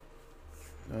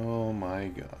my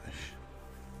gosh.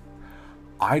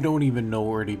 I don't even know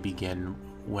where to begin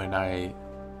when I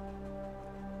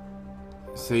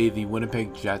say the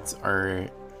Winnipeg Jets are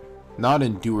not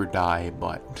in do or die,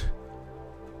 but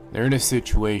they're in a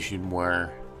situation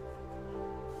where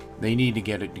they need to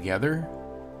get it together,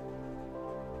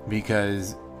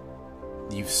 because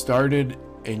you've started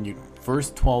in your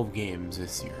first 12 games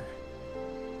this year.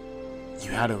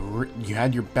 You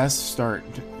had your best start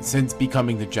since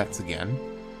becoming the Jets again.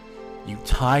 You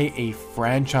tie a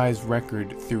franchise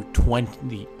record through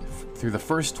the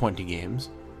first 20 games.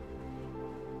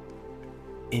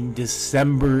 In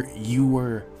December, you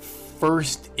were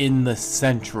first in the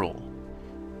Central.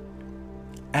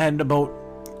 And about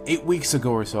 8 weeks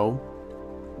ago or so,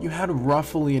 you had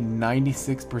roughly a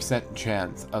 96%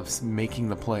 chance of making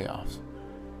the playoffs.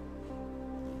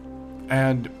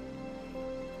 And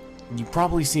you've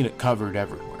probably seen it covered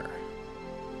everywhere.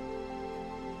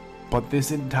 But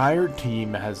this entire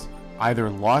team has either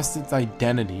lost its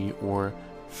identity or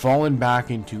fallen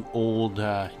back into old...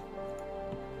 I'm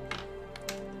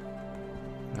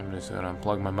just going to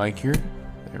unplug my mic here.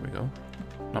 There we go.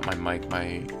 Not my mic,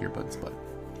 my earbuds, but...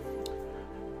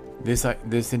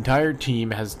 This entire team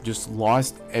has just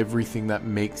lost everything that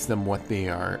makes them what they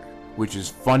are, which is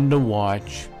fun to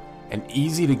watch and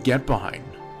easy to get behind.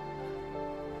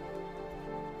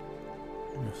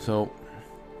 So,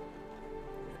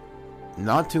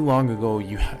 not too long ago,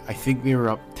 I think they were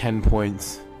up 10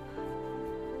 points.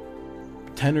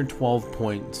 10 or 12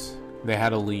 points. They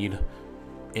had a lead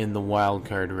in the wild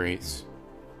card race.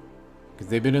 Because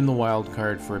they've been in the wild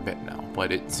card for a bit now.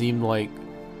 But it seemed like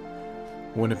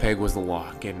Winnipeg was the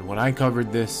lock. And when I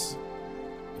covered this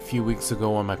a few weeks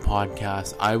ago on my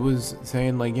podcast, I was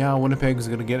saying, like, yeah, Winnipeg's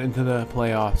going to get into the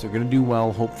playoffs. They're going to do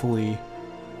well, hopefully.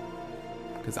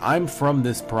 Because I'm from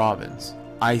this province.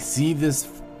 I see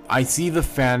the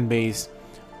fan base.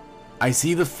 I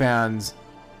see the fans.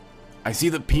 I see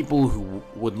the people who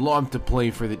would love to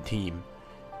play for the team.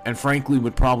 And frankly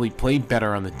would probably play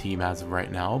better on the team as of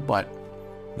right now. But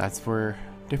that's for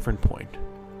a different point.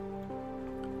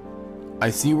 I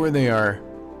see where they are.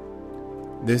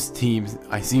 I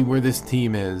see where this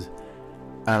team is.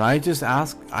 And I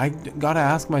gotta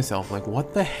ask myself, like,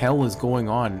 what the hell is going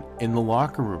on in the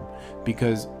locker room?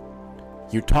 Because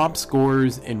your top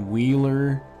scorers in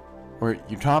Wheeler, or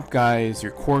your top guys,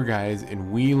 your core guys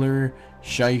in Wheeler,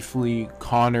 Scheifele,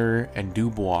 Connor, and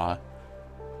Dubois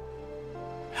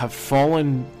have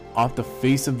fallen off the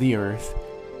face of the earth.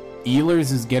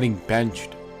 Ehlers is getting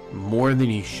benched more than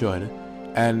he should.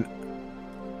 And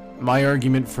my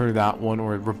argument for that one,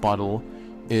 or rebuttal,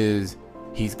 is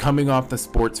he's coming off the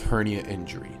sports hernia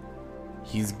injury.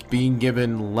 He's being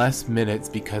given less minutes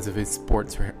because of his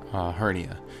sports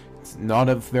hernia. It's not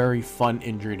a very fun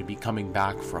injury to be coming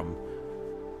back from.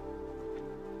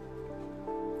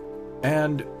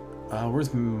 And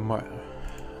where's Mike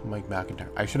McIntyre?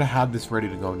 I should have had this ready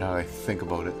to go now that I think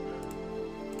about it.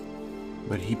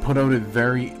 But he put out a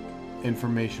very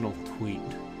informational tweet.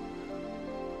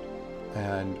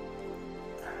 And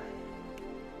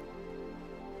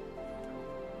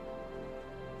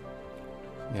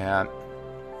yeah.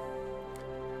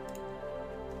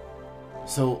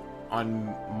 So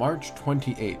on March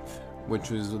 28th, which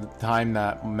was the time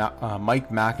that Mike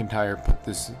McIntyre put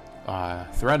this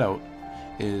thread out,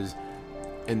 is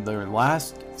in their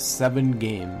last 7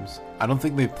 games. I don't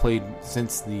think they've played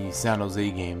since the San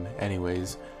Jose game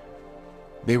anyways.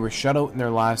 They were shut out in their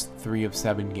last 3 of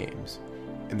 7 games.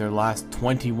 In their last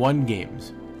 21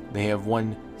 games, they have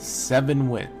won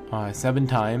 7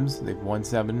 times. They've won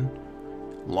 7,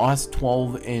 lost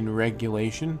 12 in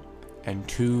regulation, and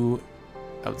 2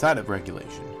 outside of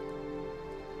regulation.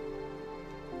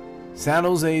 San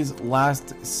Jose's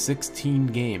last 16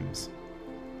 games,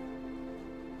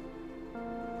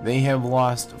 they have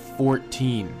lost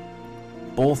 14.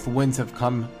 Both wins have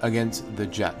come against the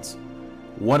Jets,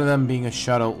 one of them being a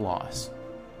shutout loss.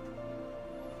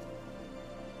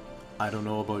 I don't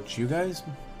know about you guys.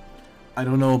 I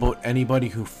don't know about anybody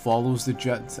who follows the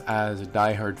Jets as a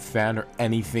diehard fan or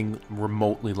anything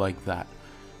remotely like that.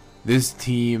 This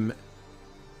team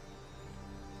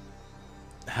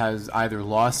has either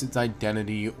lost its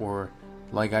identity or,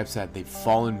 like I've said, they've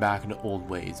fallen back into old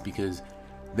ways, because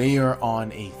they are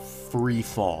on a free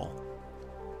fall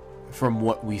from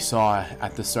what we saw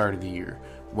at the start of the year.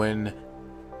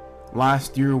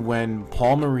 Last year when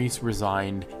Paul Maurice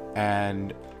resigned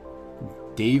and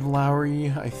Dave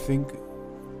Lowry,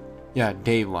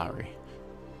 Dave Lowry,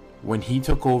 when he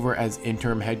took over as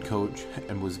interim head coach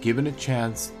and was given a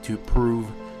chance to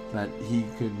prove that he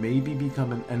could maybe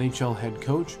become an NHL head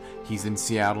coach. He's in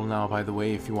Seattle now, by the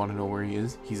way, if you want to know where he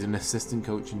is. He's an assistant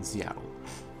coach in Seattle.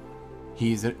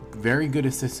 He's a very good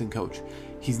assistant coach.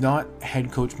 He's not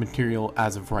head coach material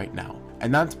as of right now,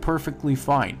 and that's perfectly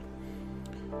fine.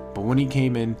 But when he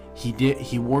came in,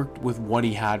 he worked with what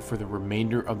he had for the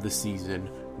remainder of the season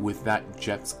with that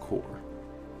Jets core.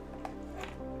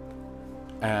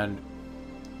 And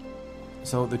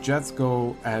so the Jets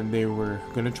go, and they were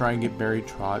going to try and get Barry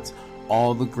Trotz.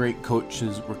 All the great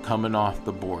coaches were coming off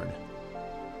the board.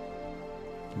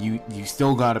 You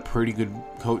still got a pretty good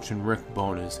coach in Rick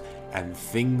Bowness, and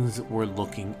things were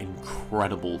looking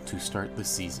incredible to start the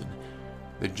season.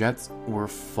 The Jets were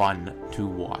fun to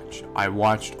watch. I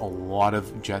watched a lot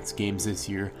of Jets games this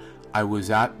year. I was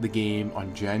at the game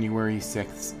on January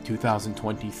 6th,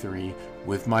 2023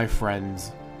 with my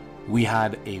friends. We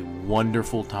had a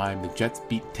wonderful time. The Jets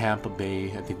beat Tampa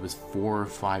Bay. I think it was 4 or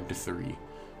 5-3.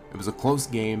 It was a close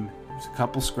game. There was a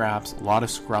couple scraps, a lot of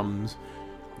scrums.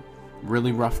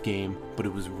 Really rough game, but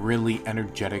it was really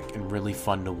energetic and really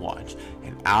fun to watch.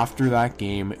 And after that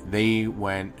game, they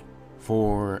went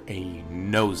for a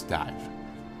nosedive.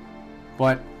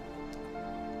 But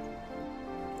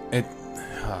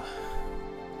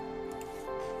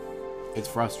it's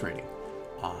frustrating.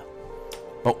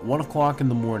 But 1 o'clock in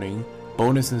the morning,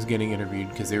 Bowness is getting interviewed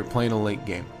because they were playing a late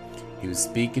game. He was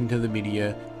speaking to the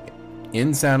media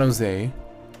in San Jose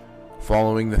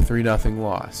following the 3-0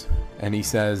 loss. And he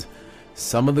says,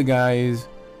 some of the guys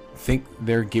think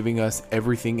they're giving us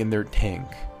everything in their tank.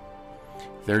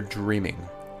 They're dreaming.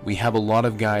 We have a lot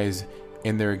of guys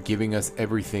and they're giving us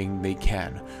everything they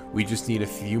can. We just need a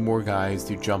few more guys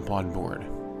to jump on board.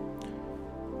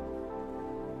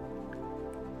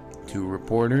 To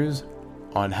reporters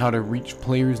on how to reach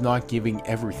players not giving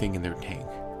everything in their tank,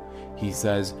 he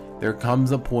says, there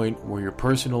comes a point where your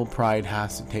personal pride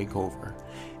has to take over.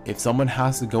 If someone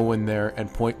has to go in there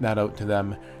and point that out to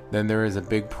them, then there is a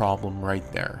big problem right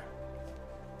there.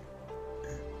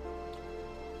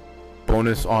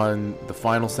 Bonus on the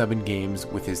final 7 games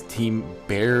with his team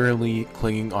barely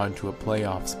clinging onto a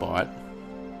playoff spot.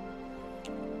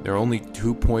 They're only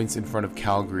 2 points in front of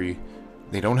Calgary.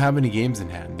 They don't have any games in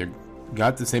hand. They've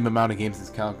got the same amount of games as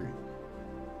Calgary.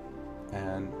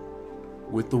 And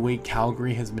with the way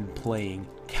Calgary has been playing,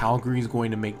 Calgary is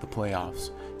going to make the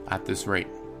playoffs at this rate.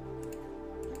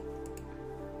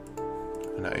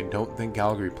 And I don't think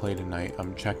Calgary played tonight.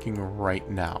 I'm checking right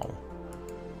now.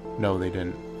 No, they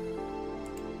didn't.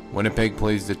 Winnipeg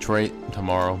plays Detroit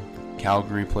tomorrow.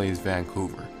 Calgary plays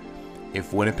Vancouver.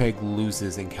 If Winnipeg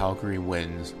loses and Calgary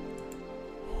wins,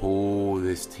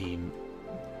 this team,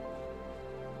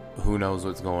 who knows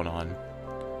what's going on.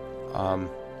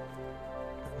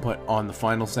 But on the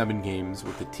final 7 games,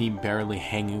 with the team barely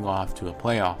hanging off to a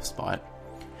playoff spot,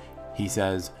 he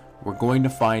says, we're going to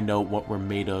find out what we're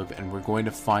made of, and we're going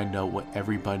to find out what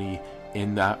everybody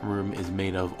in that room is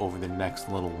made of over the next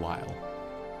little while.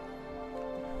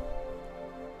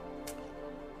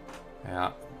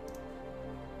 Yeah.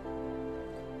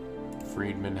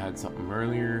 Friedman had something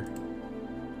earlier.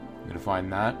 I'm gonna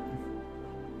find that.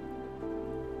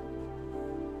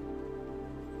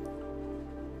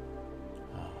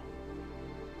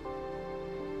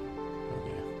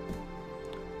 Okay.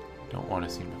 Don't want to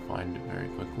seem to find it very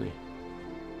quickly.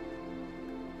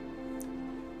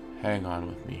 Hang on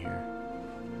with me here.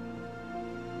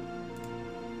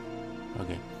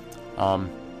 Okay.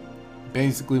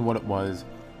 Basically what it was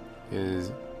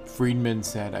is Friedman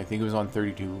said, I think it was on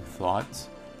 32 Thoughts,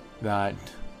 that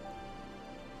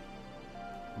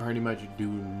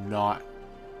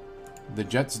the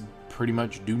Jets pretty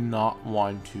much do not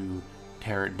want to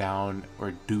tear it down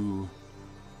or do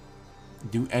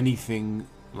anything,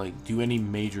 like do any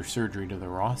major surgery to the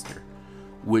roster,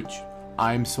 which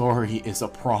I'm sorry is a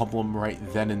problem right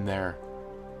then and there,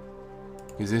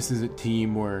 because this is a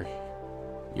team where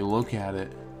you look at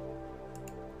it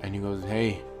and you goes,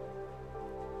 hey,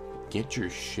 get your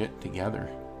shit together.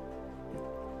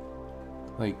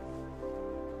 Like,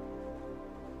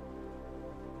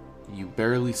 you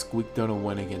barely squeaked out a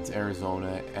win against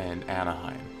Arizona and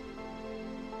Anaheim.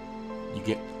 You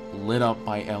get lit up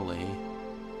by LA.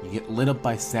 You get lit up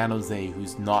by San Jose,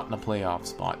 who's not in a playoff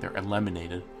spot. They're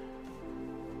eliminated.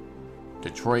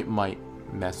 Detroit might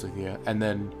mess with you. And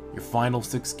then your final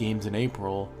 6 games in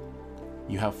April,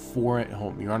 you have 4 at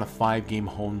home. You're on a 5-game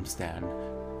homestand.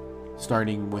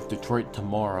 Starting with Detroit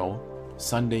tomorrow.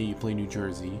 Sunday you play New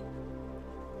Jersey.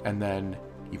 And then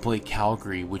you play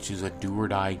Calgary, which is a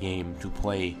do-or-die game to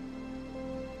play.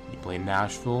 You play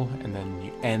Nashville, and then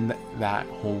you end that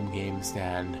home game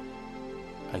stand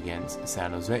against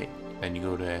San Jose. Then you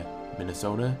go to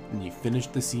Minnesota, and you finish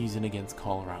the season against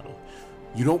Colorado.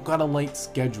 You don't got a light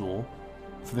schedule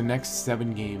for the next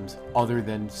 7 games other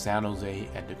than San Jose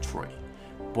and Detroit.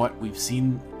 But we've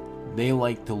seen they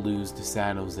like to lose to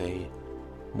San Jose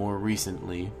more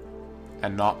recently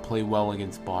and not play well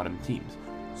against bottom teams.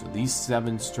 So these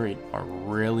 7 straight are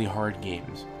really hard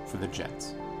games for the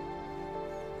Jets.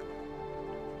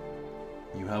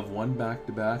 You have one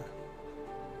back-to-back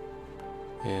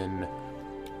in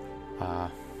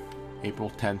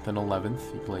April 10th and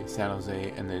 11th. You play San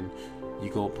Jose, and then you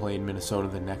go play in Minnesota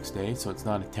the next day. So it's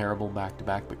not a terrible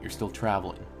back-to-back, but you're still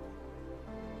traveling.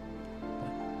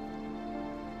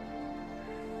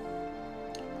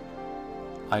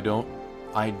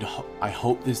 I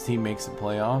hope this team makes the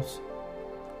playoffs,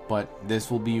 but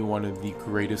this will be one of the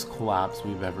greatest collapses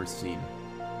we've ever seen.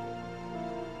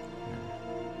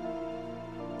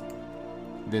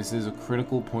 This is a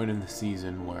critical point in the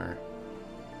season where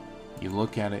you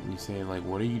look at it and you say, like,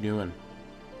 what are you doing?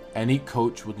 Any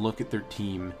coach would look at their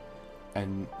team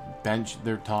and bench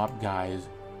their top guys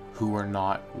who are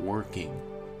not working.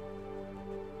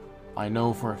 I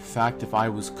know for a fact if I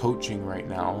was coaching right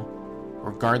now,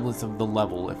 regardless of the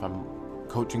level, if I'm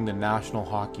coaching the National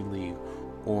Hockey League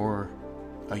or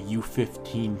a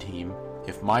U15 team,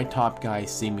 if my top guy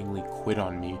seemingly quit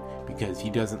on me because he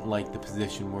doesn't like the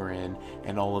position we're in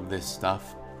and all of this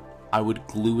stuff, I would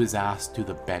glue his ass to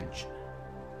the bench.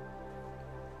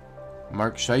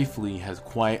 Mark Scheifele has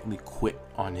quietly quit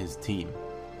on his team.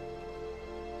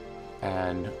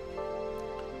 And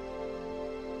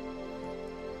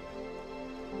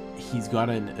he's got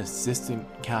an assistant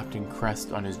captain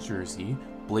crest on his jersey.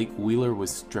 Blake Wheeler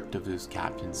was stripped of his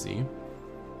captaincy.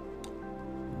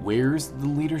 Where's the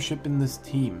leadership in this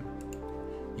team?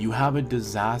 You have a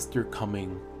disaster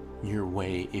coming your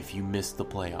way if you miss the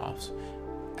playoffs.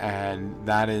 And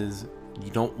that is, you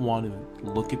don't want to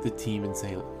look at the team and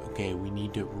say, okay, we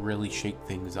need to really shake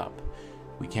things up.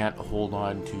 We can't hold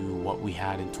on to what we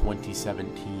had in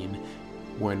 2017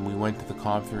 when we went to the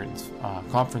conference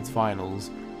finals.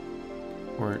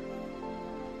 Or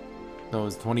no, it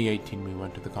was 2018 we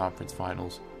went to the conference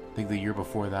finals. I think the year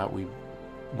before that we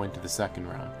went to the second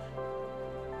round.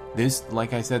 This,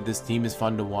 like I said, this team is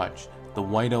fun to watch. The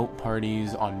whiteout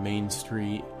parties on Main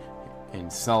Street in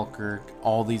Selkirk,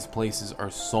 all these places are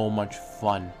so much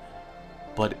fun.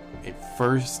 But it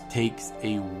first takes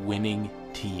a winning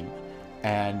team.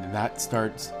 And that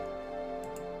starts,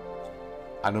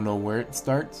 I don't know where it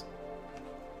starts.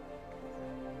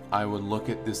 I would look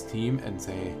at this team and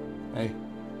say, hey,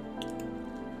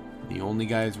 the only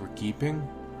guys we're keeping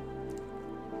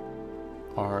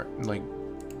are, like,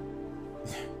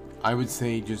 I would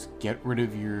say just get rid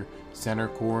of your center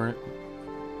core,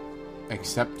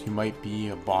 except you might be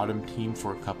a bottom team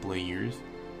for a couple of years.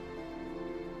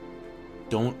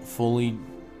 Don't fully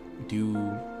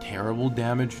do terrible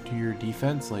damage to your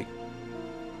defense. Like,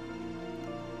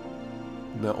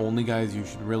 the only guys you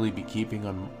should really be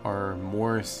keeping are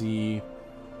Morrissey,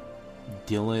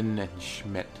 Dillon, and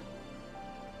Schmidt.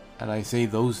 And I say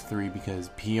those 3 because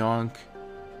Pionk,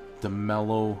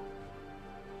 DeMello,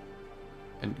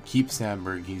 and keep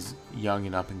Sandberg, he's young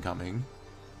and up and coming.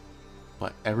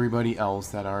 But everybody else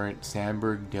that aren't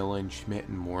Sandberg, Dillon, Schmidt,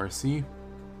 and Morrissey,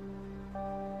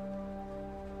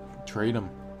 trade them.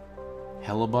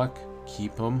 Hellebuck,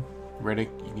 keep him. Riddick,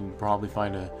 you can probably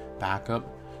find a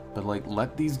backup. But, like,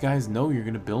 let these guys know you're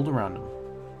going to build around them.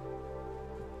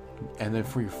 And then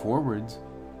for your forwards,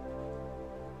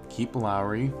 keep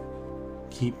Lowry.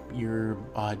 Keep your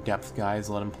depth guys.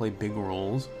 Let them play big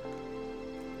roles.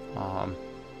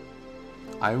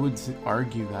 I would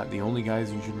argue that the only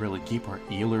guys you should really keep are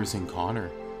Ehlers and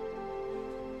Connor.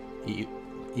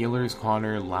 Ehlers,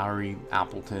 Connor, Lowry,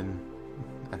 Appleton,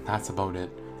 and that's about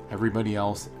it. Everybody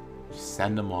else,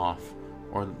 send them off,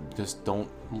 or just don't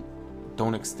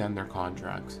extend their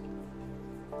contracts.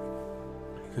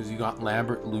 Because you got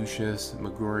Lambert, Lucius,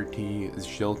 McGroarty,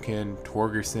 Zhilkin,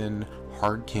 Torgerson,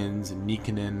 Harkins,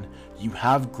 Nikkanen. You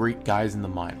have great guys in the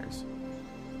minors.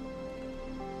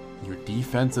 Your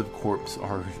defensive corps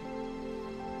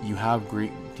you have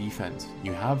great defense.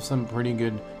 You have some pretty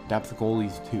good depth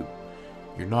goalies too.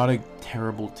 You're not a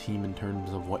terrible team in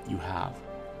terms of what you have.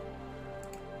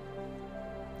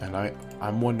 And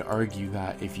I'm one to argue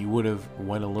that if you would have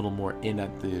went a little more in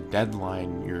at the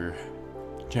deadline, your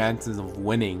chances of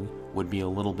winning would be a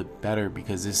little bit better,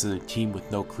 because this is a team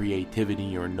with no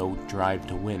creativity or no drive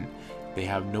to win. They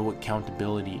have no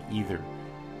accountability either.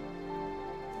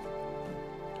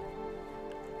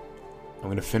 I'm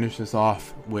going to finish this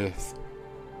off with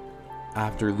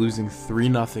after losing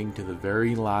 3-0 to the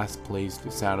very last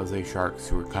placed San Jose Sharks,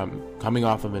 who are coming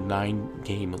off of a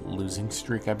 9-game losing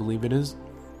streak, I believe it is.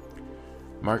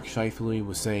 Mark Scheifele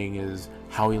was saying is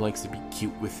how he likes to be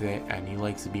cute with it, and he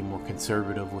likes to be more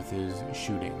conservative with his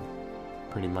shooting.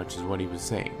 Pretty much is what he was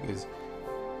saying, is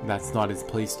that's not his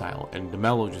play style. And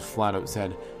DeMello just flat out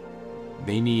said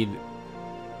they need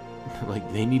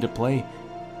to play,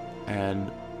 and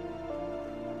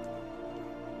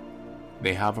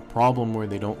they have a problem where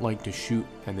they don't like to shoot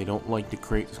and they don't like to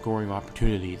create scoring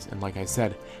opportunities. And like I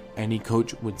said, any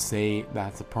coach would say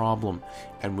that's a problem.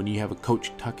 And when you have a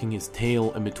coach tucking his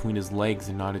tail in between his legs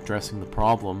and not addressing the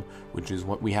problem, which is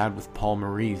what we had with Paul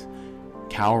Maurice,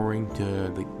 cowering to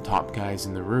the top guys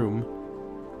in the room,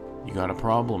 you got a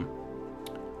problem.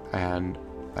 And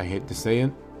I hate to say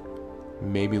it,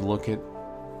 maybe look at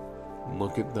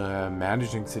the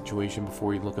managing situation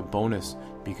before you look at bonus,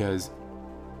 because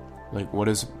like what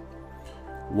is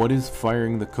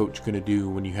firing the coach going to do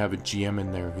when you have a GM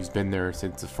in there who's been there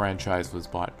since the franchise was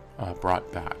brought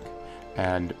back?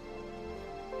 And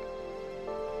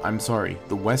I'm sorry,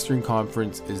 the Western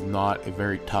Conference is not a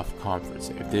very tough conference.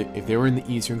 If they were in the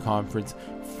Eastern Conference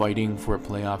fighting for a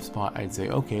playoff spot, I'd say,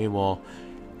 okay, well,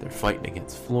 they're fighting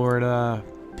against Florida,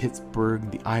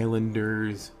 Pittsburgh, the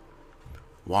Islanders,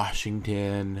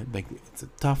 Washington. Like, it's a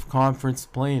tough conference to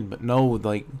play in, but no,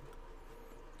 like,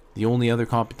 the only other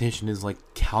competition is like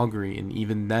Calgary, and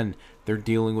even then they're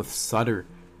dealing with Sutter.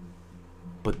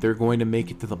 But they're going to make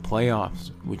it to the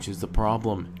playoffs, which is the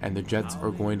problem. And the Jets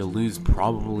are going to lose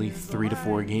probably 3 to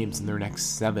 4 games in their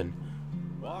next 7.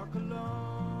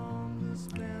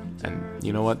 And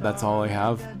you know what? That's all I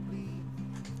have.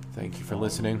 Thank you for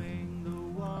listening.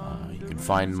 You can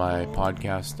find my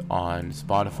podcast on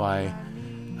Spotify,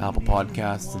 Apple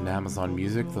Podcasts, and Amazon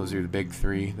Music. Those are the big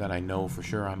 3 that I know for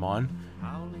sure I'm on.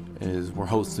 We're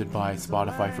hosted by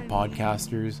Spotify for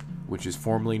Podcasters, which is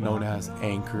formerly known as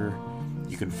Anchor.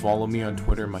 You can follow me on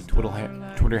Twitter. My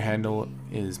Twitter handle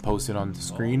is posted on the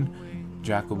screen,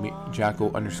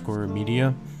 Jacko_media.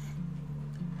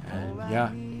 And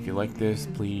yeah, if you like this,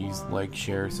 please like,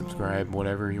 share, subscribe,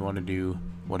 whatever you want to do,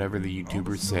 whatever the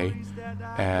YouTubers say.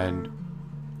 And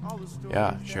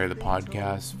yeah, share the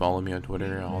podcast, follow me on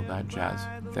Twitter, all that jazz.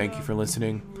 Thank you for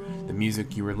listening. The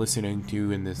music you were listening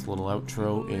to in this little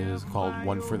outro is called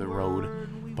One for the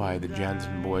Road by the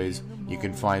Jansen Boys. You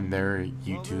can find their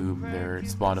YouTube, their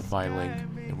Spotify link,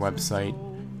 their website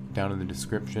down in the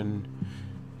description.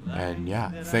 And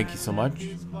yeah, thank you so much.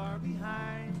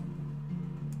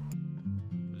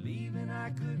 Believing I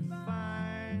could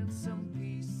find some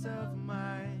peace of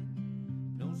mind.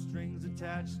 No strings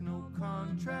attached, no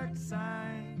contract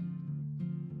signed.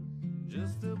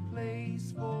 Just a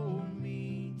place for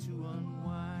me to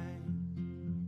unwind.